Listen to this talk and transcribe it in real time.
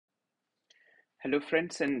Hello,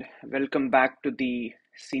 friends, and welcome back to the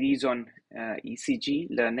series on ECG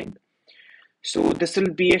learning. So, this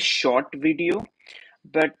will be a short video,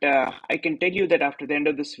 but I can tell you that after the end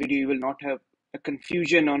of this video, you will not have a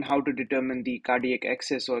confusion on how to determine the cardiac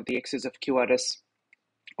axis or the axis of QRS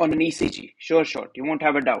on an ECG. Sure, short. You won't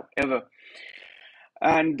have a doubt ever.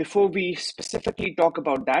 And before we specifically talk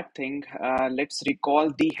about that thing, let's recall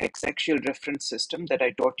the hexaxial reference system that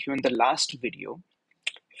I taught you in the last video.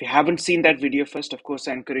 If you haven't seen that video first, of course,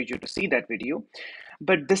 I encourage you to see that video.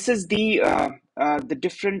 But this is the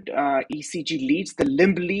different ECG leads, the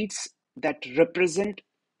limb leads that represent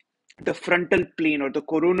the frontal plane or the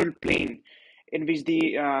coronal plane in which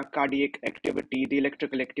the cardiac activity, the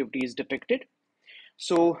electrical activity is depicted.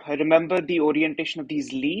 So remember the orientation of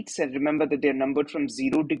these leads and remember that they're numbered from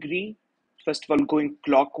 0 degree. First of all, going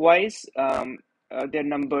clockwise, they're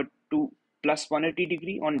numbered to plus 180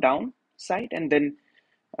 degree on down side, and then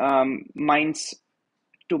minus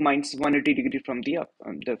to minus 180 degree from the up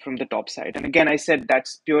from the top side. And again, I said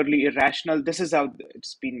that's purely irrational. This is how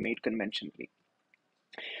it's been made conventionally.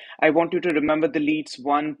 I want you to remember the leads.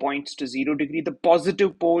 One points to 0 degree. The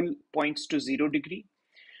positive pole points to 0 degree.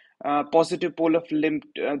 Positive pole of limb,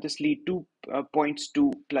 this lead 2 points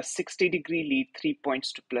to plus 60 degree, lead 3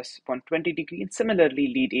 points to plus 120 degree, and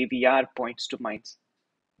similarly lead AVR points to minus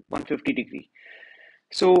 150 degree.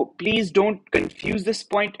 So please don't confuse this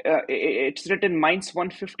point. It's written minus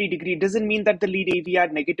 150 degree. It doesn't mean that the lead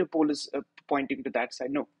AVR negative pole is pointing to that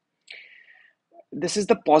side. No, this is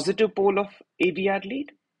the positive pole of AVR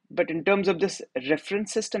lead. But in terms of this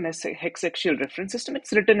reference system, as a hexaxial reference system,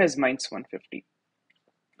 it's written as minus 150.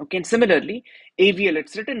 Okay, and similarly, AVL,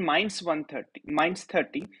 it's written minus 130, minus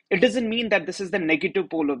 30. It doesn't mean that this is the negative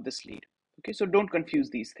pole of this lead. Okay, so don't confuse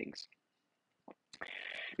these things.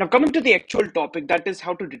 Now, coming to the actual topic, that is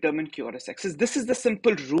how to determine QRS axis. This is the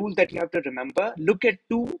simple rule that you have to remember. Look at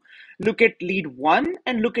lead 1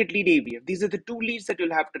 and look at lead AVF. These are the two leads that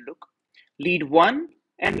you'll have to look. Lead 1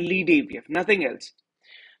 and lead AVF, nothing else.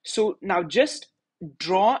 So now just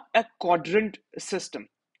draw a quadrant system.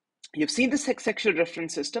 You've seen this hexaxial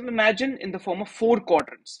reference system. Imagine in the form of 4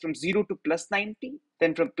 quadrants, from 0 to plus 90,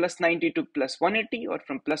 then from plus 90 to plus 180, or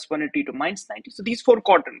from plus 180 to minus 90. So these 4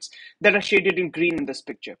 quadrants that are shaded in green in this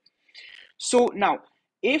picture. So now,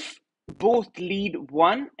 if both lead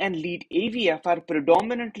 1 and lead AVF are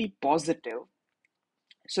predominantly positive,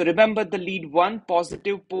 so remember the lead 1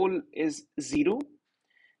 positive pole is 0,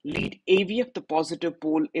 lead AVF, the positive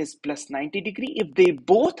pole is plus 90 degree. If they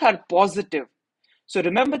both are positive, so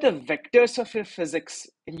remember the vectors of your physics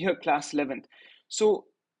in your class 11th. So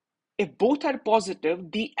if both are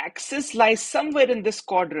positive, the axis lies somewhere in this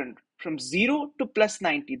quadrant from 0 to plus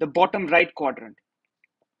 90, the bottom right quadrant.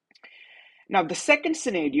 Now, the second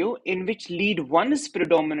scenario in which lead 1 is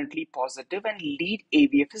predominantly positive and lead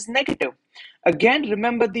AVF is negative. Again,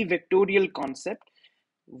 remember the vectorial concept.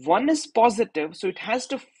 1 is positive, so it has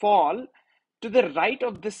to fall to the right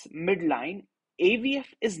of this midline. AVF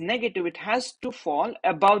is negative, it has to fall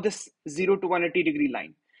above this 0 to 180 degree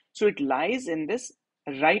line. So it lies in this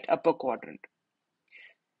right upper quadrant.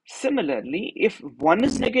 Similarly, if 1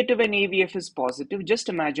 is negative and AVF is positive, just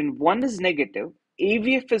imagine 1 is negative,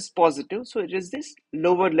 AVF is positive, so it is this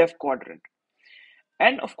lower left quadrant.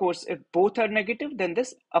 And of course, if both are negative, then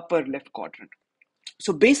this upper left quadrant.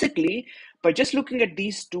 So basically, by just looking at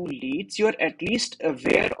these two leads, you're at least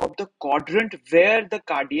aware of the quadrant where the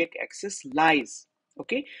cardiac axis lies.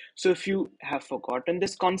 Okay, so if you have forgotten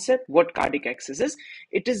this concept, what cardiac axis is,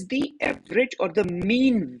 it is the average or the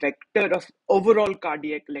mean vector of overall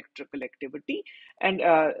cardiac electrical activity, and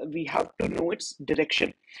we have to know its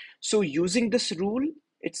direction. So using this rule,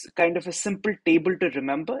 it's kind of a simple table to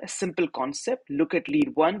remember, a simple concept. Look at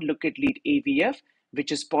lead 1, look at lead AVF, which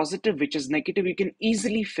is positive, which is negative. You can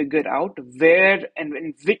easily figure out where and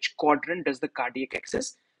in which quadrant does the cardiac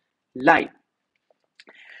axis lie.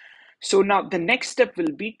 So now the next step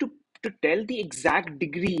will be to tell the exact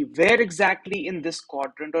degree, where exactly in this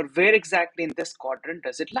quadrant or where exactly in this quadrant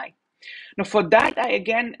does it lie. Now for that, I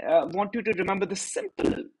again want you to remember the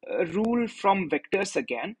simple rule from vectors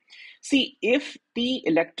again. See, if the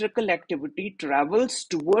electrical activity travels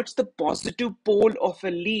towards the positive pole of a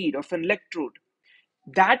lead, of an electrode,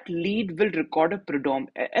 that lead will record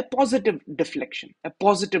a positive deflection,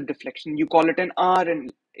 You call it an R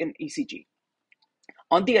in ECG.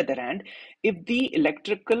 On the other hand, if the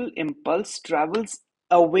electrical impulse travels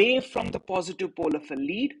away from the positive pole of a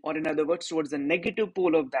lead, or in other words, towards the negative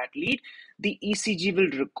pole of that lead, the ECG will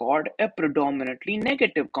record a predominantly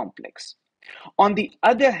negative complex. On the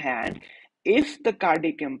other hand, if the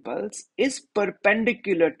cardiac impulse is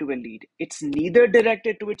perpendicular to a lead. It's neither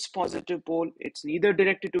directed to its positive pole, it's neither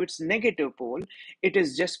directed to its negative pole, it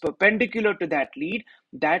is just perpendicular to that lead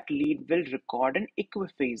will record an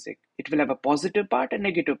equiphasic. It will have a positive part and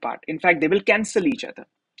negative part. In fact, they will cancel each other.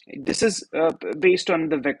 This is based on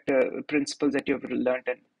the vector principles that you have learned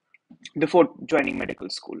before joining medical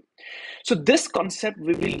school. So this concept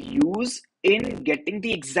we will use in getting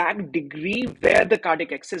the exact degree where the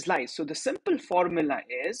cardiac axis lies. So the simple formula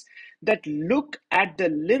is that look at the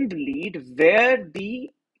limb lead where the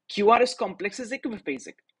QRS complex is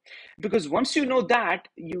equiphasic. Because once you know that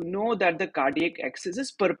the cardiac axis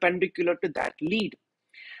is perpendicular to that lead.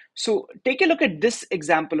 So take a look at this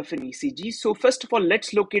example of an ECG. So first of all,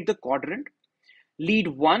 let's locate the quadrant. Lead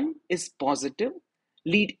 1 is positive,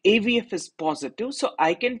 lead AVF is positive, so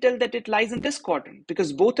I can tell that it lies in this quadrant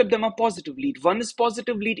because both of them are positive. Lead 1 is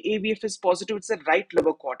positive, lead AVF is positive, it's the right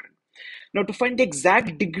lower quadrant. Now to find the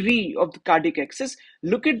exact degree of the cardiac axis,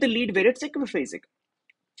 look at the lead where it's equiphasic.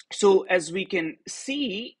 So as we can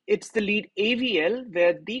see, it's the lead AVL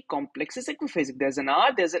where the complex is equiphasic. There's an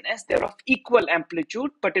R, there's an S, they're of equal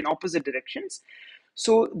amplitude but in opposite directions.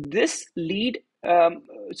 So this lead,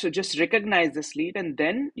 so just recognize this lead and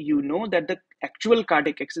then you know that the actual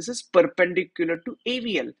cardiac axis is perpendicular to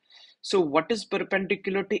AVL. So what is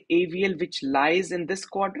perpendicular to AVL which lies in this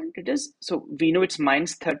quadrant? It is, so we know it's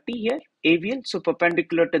minus 30 here, AVL. So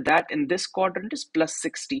perpendicular to that in this quadrant is plus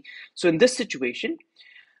 60. So in this situation,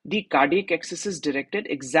 the cardiac axis is directed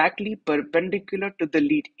exactly perpendicular to the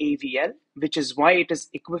lead AVL, which is why it is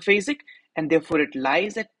equiphasic and therefore it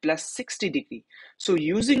lies at plus 60 degree. So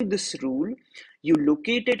using this rule, you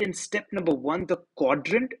located in step number 1 the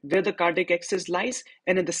quadrant where the cardiac axis lies,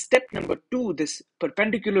 and in the step number 2, this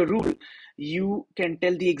perpendicular rule, you can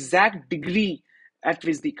tell the exact degree at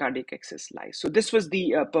which the cardiac axis lies. So this was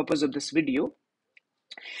the purpose of this video.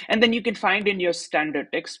 And then you can find in your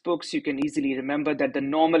standard textbooks, you can easily remember that the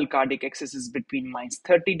normal cardiac axis is between minus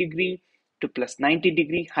 30 degree to plus 90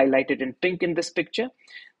 degree, highlighted in pink in this picture.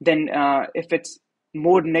 Then if it's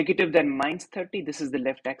more negative than minus 30, this is the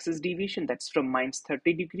left axis deviation. That's from minus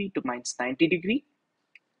 30 degree to minus 90 degree.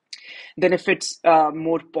 Then if it's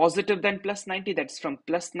more positive than plus 90, that's from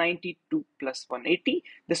plus 90 to plus 180.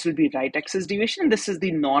 This will be right axis deviation. And this is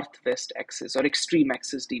the northwest axis or extreme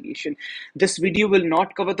axis deviation. This video will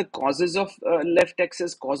not cover the causes of left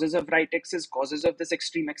axis, causes of right axis, causes of this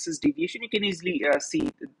extreme axis deviation. You can easily see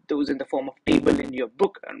those in the form of table in your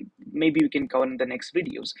book, and maybe we can cover in the next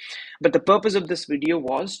videos. But the purpose of this video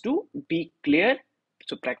was to be clear.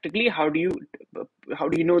 So practically, how do you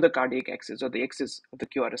know the cardiac axis or the axis of the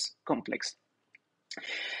QRS complex?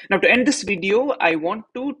 Now to end this video, I want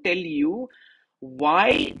to tell you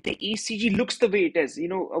why the ECG looks the way it is.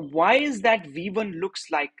 Why is that V1 looks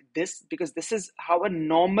like this? Because this is how a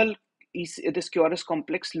normal this QRS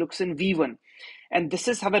complex looks in V1. And this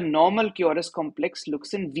is how a normal QRS complex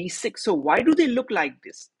looks in V6. So why do they look like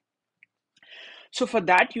this? So for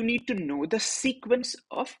that, you need to know the sequence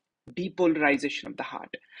of depolarization of the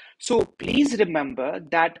heart. So please remember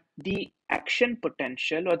that the action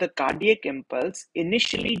potential or the cardiac impulse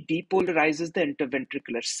initially depolarizes the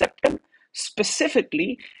interventricular septum.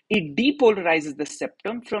 Specifically, it depolarizes the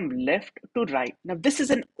septum from left to right. Now, this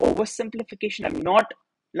is an oversimplification. I'm not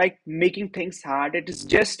like making things hard. It is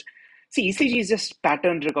just, see, ECG is just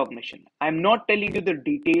pattern recognition. I'm not telling you the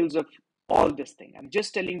details of all this thing. I'm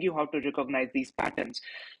just telling you how to recognize these patterns.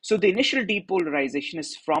 So the initial depolarization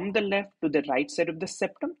is from the left to the right side of the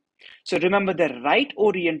septum. So remember the right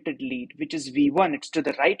oriented lead, which is V1, it's to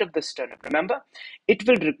the right of the sternum. Remember, it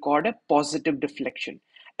will record a positive deflection.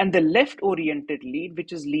 And the left oriented lead,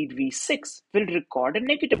 which is lead V6, will record a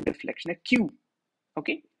negative deflection, a Q.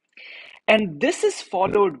 Okay. And this is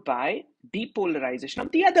followed by depolarization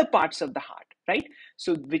of the other parts of the heart, right?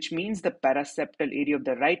 So which means the paraseptal area of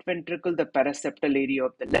the right ventricle, the paraseptal area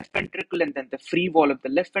of the left ventricle, and then the free wall of the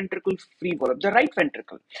left ventricle, free wall of the right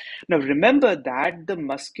ventricle. Now remember that the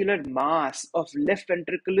muscular mass of left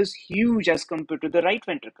ventricle is huge as compared to the right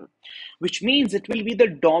ventricle, which means it will be the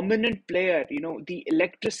dominant player. The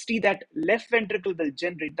electricity that left ventricle will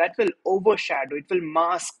generate, that will overshadow, it will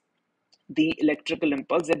mask the electrical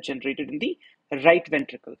impulse that generated in the right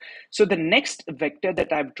ventricle. So the next vector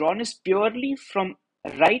that I've drawn is purely from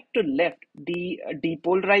right to left, the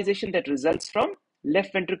depolarization that results from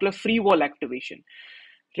left ventricular free wall activation.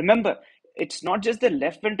 Remember, it's not just the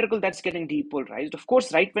left ventricle that's getting depolarized. Of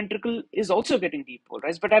course, right ventricle is also getting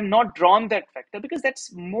depolarized, but I'm not drawn that vector because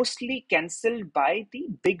that's mostly cancelled by the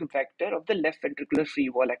big vector of the left ventricular free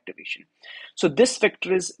wall activation. So this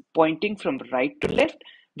vector is pointing from right to left,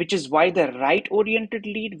 which is why the right-oriented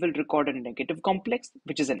lead will record a negative complex,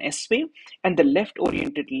 which is an S wave, and the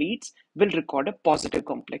left-oriented leads will record a positive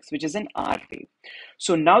complex, which is an R wave.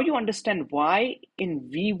 So now you understand why in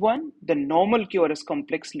V1, the normal QRS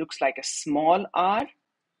complex looks like a small R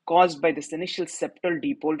caused by this initial septal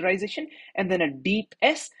depolarization, and then a deep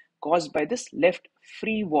S caused by this left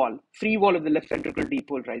free wall of the left ventricle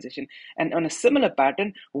depolarization. And on a similar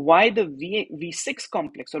pattern, why the V6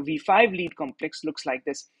 complex or V5 lead complex looks like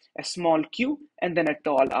this, a small Q and then a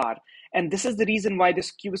tall R. And this is the reason why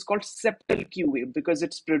this Q is called septal Q wave, because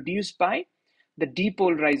it's produced by the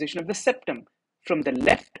depolarization of the septum from the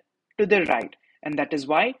left to the right. And that is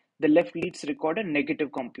why the left leads record a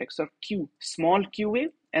negative complex or Q, small Q wave,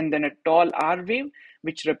 and then a tall R wave,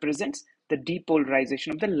 which represents the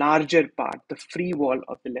depolarization of the larger part, the free wall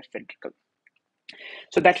of the left ventricle.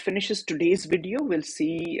 So that finishes today's video. We'll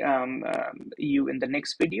see you in the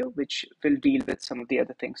next video, which will deal with some of the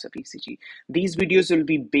other things of ECG. These videos will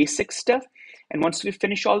be basic stuff. And once we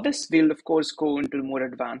finish all this, we'll of course go into more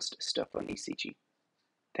advanced stuff on ECG.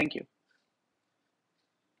 Thank you.